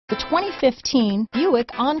The 2015 Buick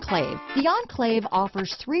Enclave. The Enclave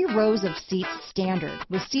offers 3 rows of seats standard,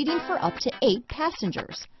 with seating for up to 8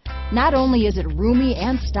 passengers. Not only is it roomy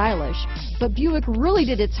and stylish, but Buick really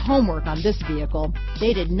did its homework on this vehicle.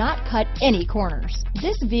 They did not cut any corners.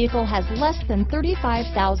 This vehicle has less than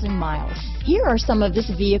 35,000 miles. Here are some of this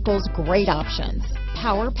vehicle's great options: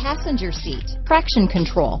 power passenger seat, traction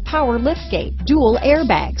control, power liftgate, dual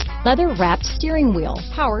airbags, leather-wrapped steering wheel,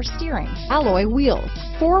 power steering, alloy wheels,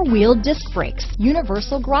 4-wheel disc brakes,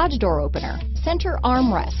 universal garage door opener, center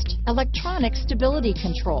armrest, electronic stability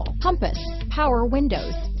control, compass, power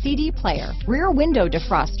windows, CD player, rear window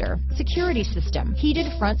defroster, security system,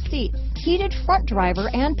 heated front seats, heated front driver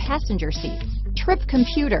and passenger seats, trip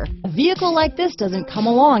computer. A vehicle like this doesn't come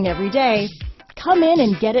along every day. Come in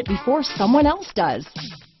and get it before someone else does.